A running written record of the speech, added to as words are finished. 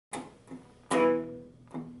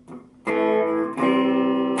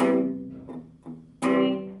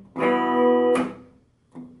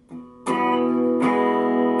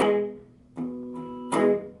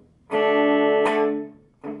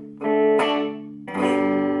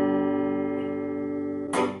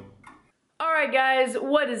Alright guys,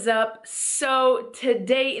 what is up? So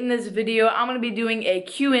today in this video, I'm going to be doing a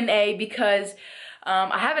Q&A because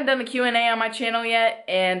I haven't done the Q&A on my channel yet,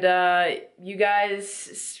 and you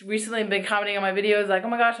guys recently have been commenting on my videos like, oh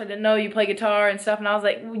my gosh, I didn't know you play guitar and stuff, and I was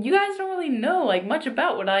like, well, you guys don't really know like much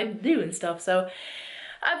about what I do and stuff, so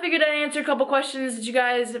I figured I'd answer a couple questions that you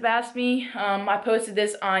guys have asked me. I posted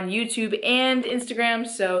this on YouTube and Instagram,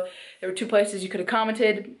 so there were two places you could have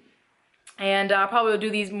commented. And I probably will do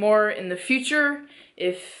these more in the future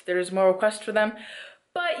if there's more requests for them.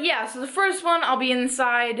 But yeah, so the first one I'll be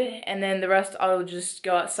inside, and then the rest I'll just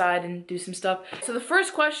go outside and do some stuff. So the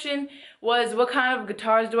first question was, what kind of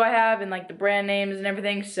guitars do I have, and like the brand names and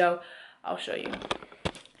everything, so I'll show you.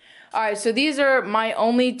 Alright, so these are my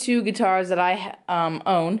only two guitars that I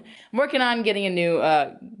own. I'm working on getting a new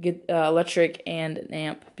electric and an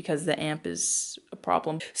amp because the amp is a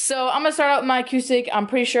problem. So I'm going to start out with my acoustic. I'm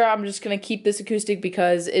pretty sure I'm just going to keep this acoustic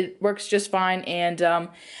because it works just fine, and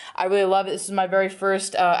I really love it. This is my very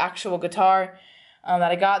first actual guitar that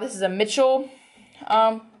I got. This is a Mitchell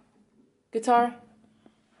guitar,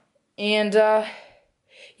 and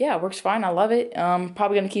yeah, it works fine. I love it.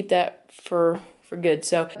 Probably going to keep that for good.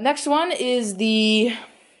 So next one is the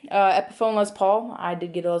Epiphone Les Paul. I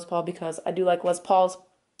did get a Les Paul because I do like Les Pauls.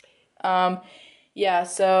 Yeah,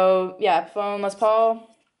 so yeah, Epiphone Les Paul.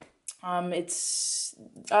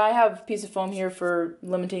 I have a piece of foam here for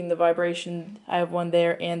limiting the vibration. I have one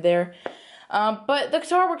there and there. But the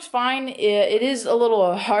guitar works fine. It is a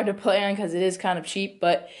little hard to play on because it is kind of cheap,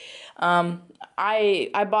 but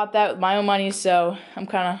I bought that with my own money, so I'm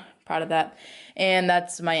kind of proud of that. And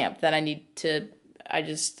that's my amp that I need to. I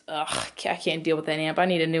can't deal with that amp. I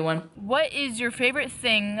need a new one. What is your favorite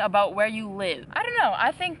thing about where you live? I don't know.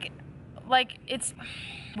 I think, like, it's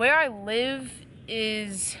where I live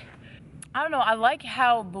is, I don't know. I like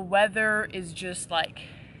how the weather is just like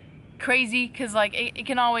crazy, because like it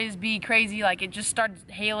can always be crazy. Like it just started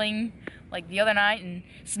hailing like the other night and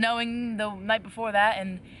snowing the night before that,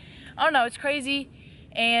 and I don't know. It's crazy,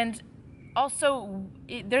 and also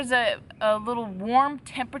there's a little warm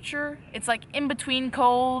temperature. It's like in between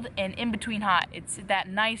cold and in between hot. It's that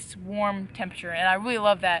nice warm temperature, and I really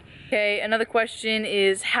love that. Okay, another question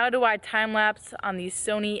is, how do I time lapse on the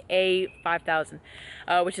Sony A5000,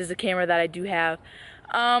 which is a camera that I do have.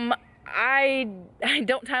 I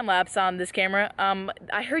don't time lapse on this camera.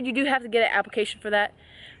 I heard you do have to get an application for that,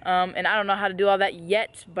 and I don't know how to do all that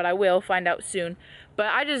yet, but I will find out soon. But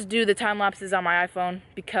I just do the time lapses on my iPhone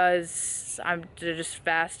because they're just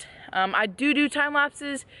fast. I do time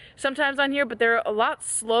lapses sometimes on here, but they're a lot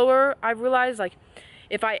slower. I've realized, like,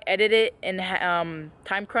 if I edit it and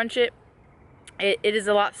time crunch it, it is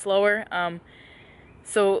a lot slower.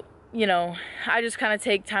 So, you know, I just kind of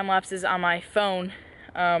take time lapses on my phone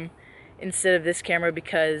instead of this camera,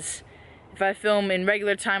 because if I film in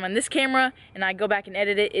regular time on this camera and I go back and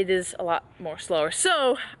edit it, it is a lot more slower.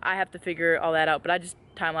 So I have to figure all that out, but I just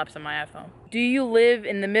time lapse on my iPhone. Do you live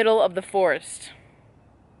in the middle of the forest?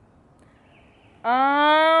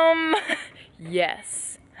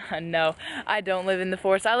 Yes. No, I don't live in the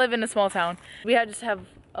forest. I live in a small town. We just have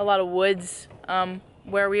a lot of woods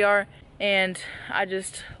where we are, and I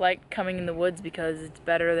just like coming in the woods because it's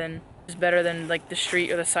better than like the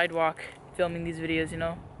street or the sidewalk. Filming these videos, you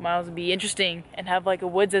know, miles would be interesting and have like a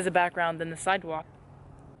woods as a background than the sidewalk.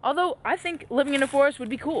 Although I think living in a forest would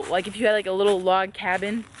be cool. Like if you had like a little log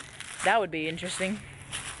cabin, that would be interesting.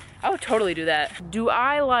 I would totally do that. Do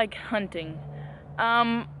I like hunting?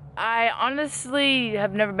 I honestly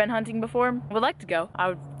have never been hunting before. I would like to go. I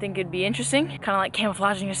would think it'd be interesting. Kind of like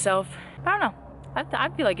camouflaging yourself. I don't know. I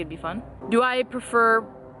feel like it'd be fun. Do I prefer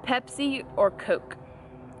Pepsi or Coke?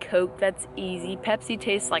 Coke, that's easy. Pepsi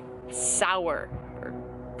tastes like sour or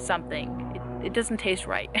something. It doesn't taste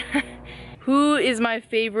right. Who is my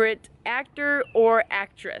favorite actor or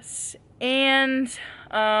actress? And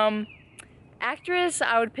actress,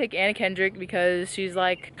 I would pick Anna Kendrick because she's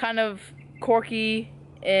like kind of quirky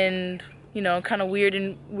and, you know, kind of weird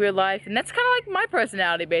in real life, and that's kind of like my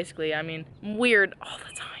personality basically. I mean, I'm weird all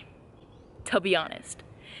the time, to be honest.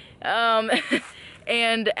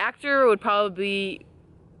 And actor would probably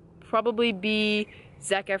be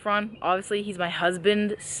Zac Efron. Obviously, he's my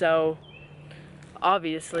husband, so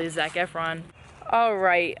obviously Zac Efron.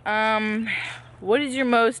 Alright, what is your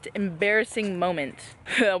most embarrassing moment?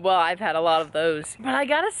 Well, I've had a lot of those. But I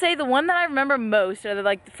gotta say, the one that I remember most, or that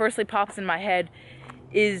like firstly pops in my head,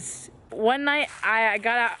 is one night I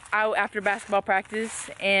got out after basketball practice,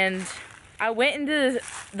 and I went into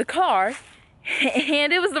the car,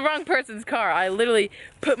 and it was the wrong person's car. I literally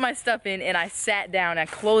put my stuff in and I sat down and I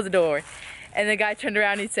closed the door, and the guy turned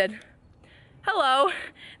around and he said, "Hello,"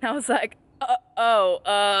 and I was like,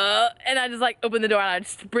 and I just like opened the door and I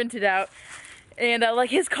just sprinted out. And like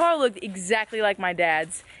his car looked exactly like my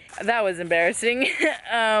dad's. That was embarrassing.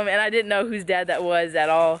 And I didn't know whose dad that was at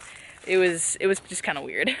all. It was just kind of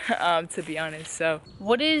weird, to be honest. So,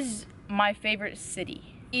 what is my favorite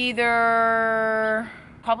city? Either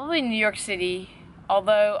probably New York City,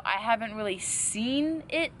 although I haven't really seen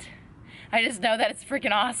it. I just know that it's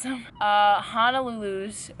freaking awesome.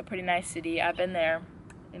 Honolulu's a pretty nice city. I've been there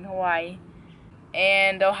in Hawaii.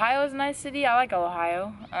 And Ohio's a nice city. I like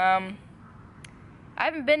Ohio. I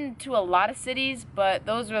haven't been to a lot of cities, but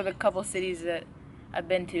those are the couple cities that I've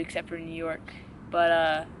been to, except for New York.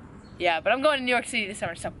 But yeah, but I'm going to New York City this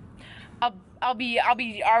summer, so I'll be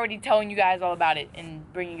already telling you guys all about it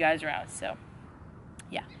and bring you guys around. So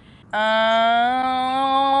yeah.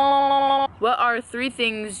 What are 3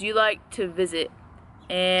 things you like to visit?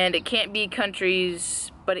 And it can't be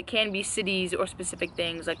countries, but it can be cities or specific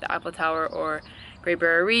things like the Eiffel Tower or Great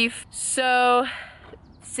Barrier Reef. So,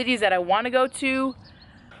 cities that I want to go to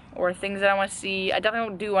or things that I want to see. I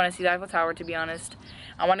definitely do want to see the Eiffel Tower, to be honest.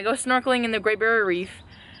 I want to go snorkeling in the Great Barrier Reef.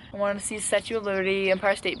 I want to see Statue of Liberty,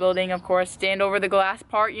 Empire State Building, of course. Stand over the glass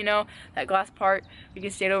part, you know, that glass part you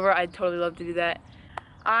can stand over. I'd totally love to do that.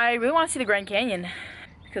 I really want to see the Grand Canyon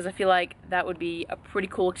because I feel like that would be a pretty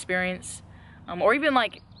cool experience. Or even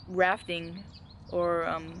like rafting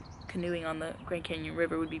or canoeing on the Grand Canyon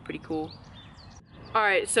River would be pretty cool.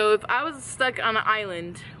 Alright, so if I was stuck on an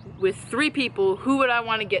island with 3 people, who would I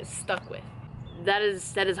want to get stuck with? That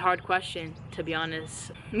is a hard question, to be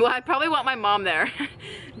honest. Well, I'd probably want my mom there,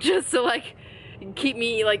 just to like keep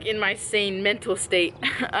me like in my sane mental state.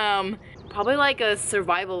 Probably like a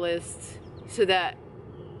survivalist, so that,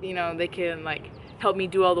 you know, they can like help me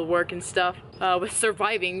do all the work and stuff with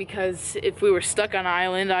surviving, because if we were stuck on an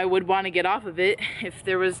island, I would want to get off of it if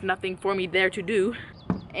there was nothing for me there to do.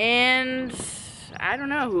 And I don't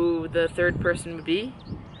know who the 3rd person would be.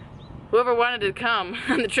 Whoever wanted to come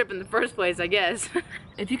on the trip in the first place, I guess.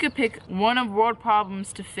 If you could pick one of world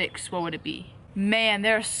problems to fix, what would it be? Man,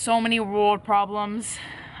 there are so many world problems.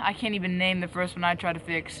 I can't even name the first one I try to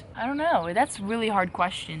fix. I don't know, that's a really hard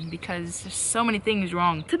question because there's so many things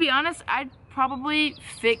wrong. To be honest, I'd probably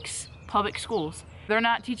fix public schools. They're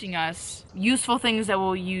not teaching us useful things that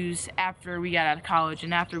we'll use after we get out of college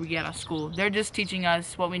and after we get out of school. They're just teaching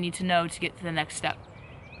us what we need to know to get to the next step.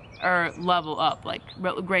 Or level up, like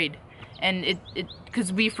grade. And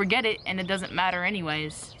because we forget it and it doesn't matter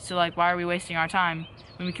anyways. So like, why are we wasting our time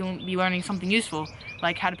when we can be learning something useful?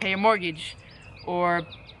 Like how to pay a mortgage, or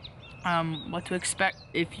what to expect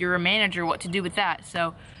if you're a manager, what to do with that.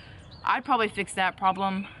 So I'd probably fix that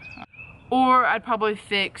problem. Or I'd probably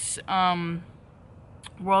fix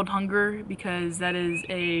world hunger, because that is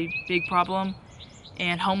a big problem.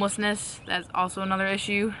 And homelessness, that's also another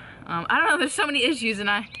issue. I don't know, there's so many issues and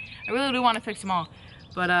I really do want to fix them all.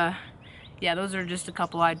 But yeah, those are just a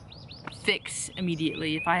couple I'd fix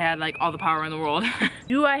immediately if I had like all the power in the world.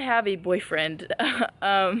 Do I have a boyfriend?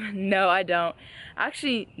 No, I don't. I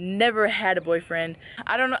actually never had a boyfriend.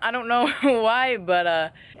 I don't know why, but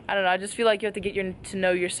I don't know. I just feel like you have to get to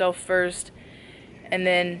know yourself first, and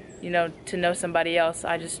then, you know, to know somebody else.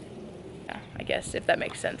 I guess, if that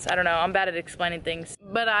makes sense. I don't know. I'm bad at explaining things,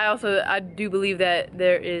 but I do believe that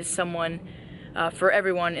there is someone for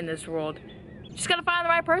everyone in this world. Just gotta find the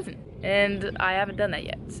right person, and I haven't done that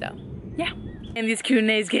yet. So yeah. And these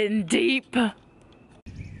Q&A's getting deep.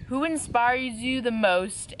 Who inspires you the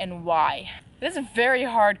most and why? This is a very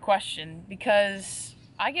hard question because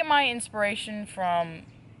I get my inspiration from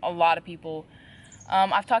a lot of people.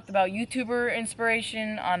 I've talked about YouTuber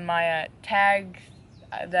inspiration on my tag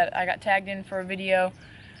that I got tagged in for a video.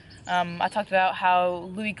 I talked about how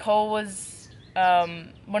Louis Cole was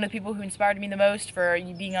one of the people who inspired me the most for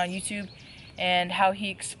being on YouTube, and how he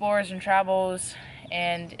explores and travels,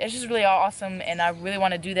 and it's just really awesome, and I really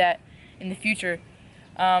want to do that in the future.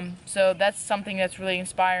 So that's something that's really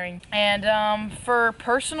inspiring. And for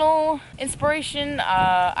personal inspiration,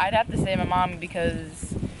 I'd have to say my mom,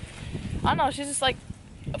 because I don't know, she's just like,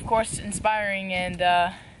 of course, inspiring, and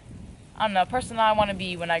I don't know, person I want to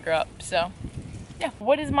be when I grow up. So yeah.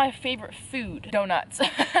 What is my favorite food? Donuts.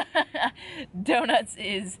 Donuts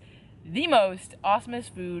is the most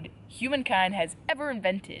awesomest food humankind has ever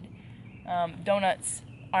invented. Donuts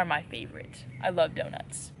are my favorite. I love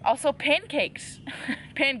donuts. Also pancakes.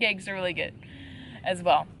 Pancakes are really good as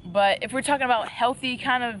well. But if we're talking about healthy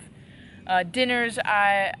kind of dinners,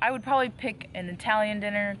 I would probably pick an Italian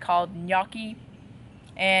dinner called gnocchi.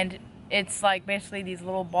 And it's like basically these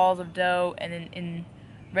little balls of dough and in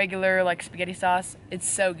regular like spaghetti sauce. It's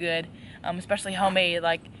so good. Especially homemade,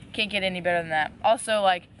 like can't get any better than that. Also,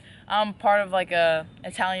 like I'm part of like a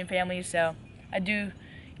Italian family, so I do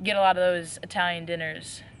get a lot of those Italian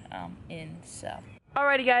dinners in. So,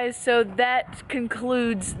 alrighty guys, so that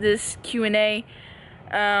concludes this Q&A.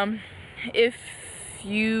 If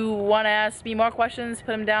you want to ask me more questions, put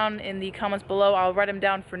them down in the comments below. I'll write them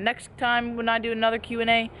down for next time when I do another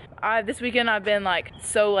Q&A. This weekend I've been like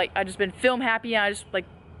I just been film happy, and I just like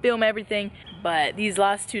film everything. But these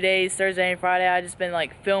last 2 days, Thursday and Friday, I just been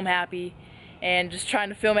like film happy and just trying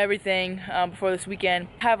to film everything before this weekend.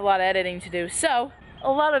 I have a lot of editing to do, so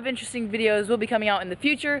a lot of interesting videos will be coming out in the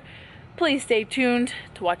future. Please stay tuned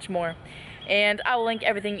to watch more, and I will link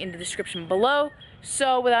everything in the description below.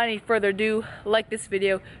 So without any further ado, like this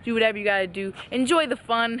video, do whatever you gotta do, enjoy the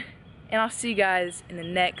fun, and I'll see you guys in the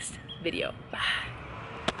next video.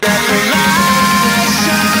 Bye.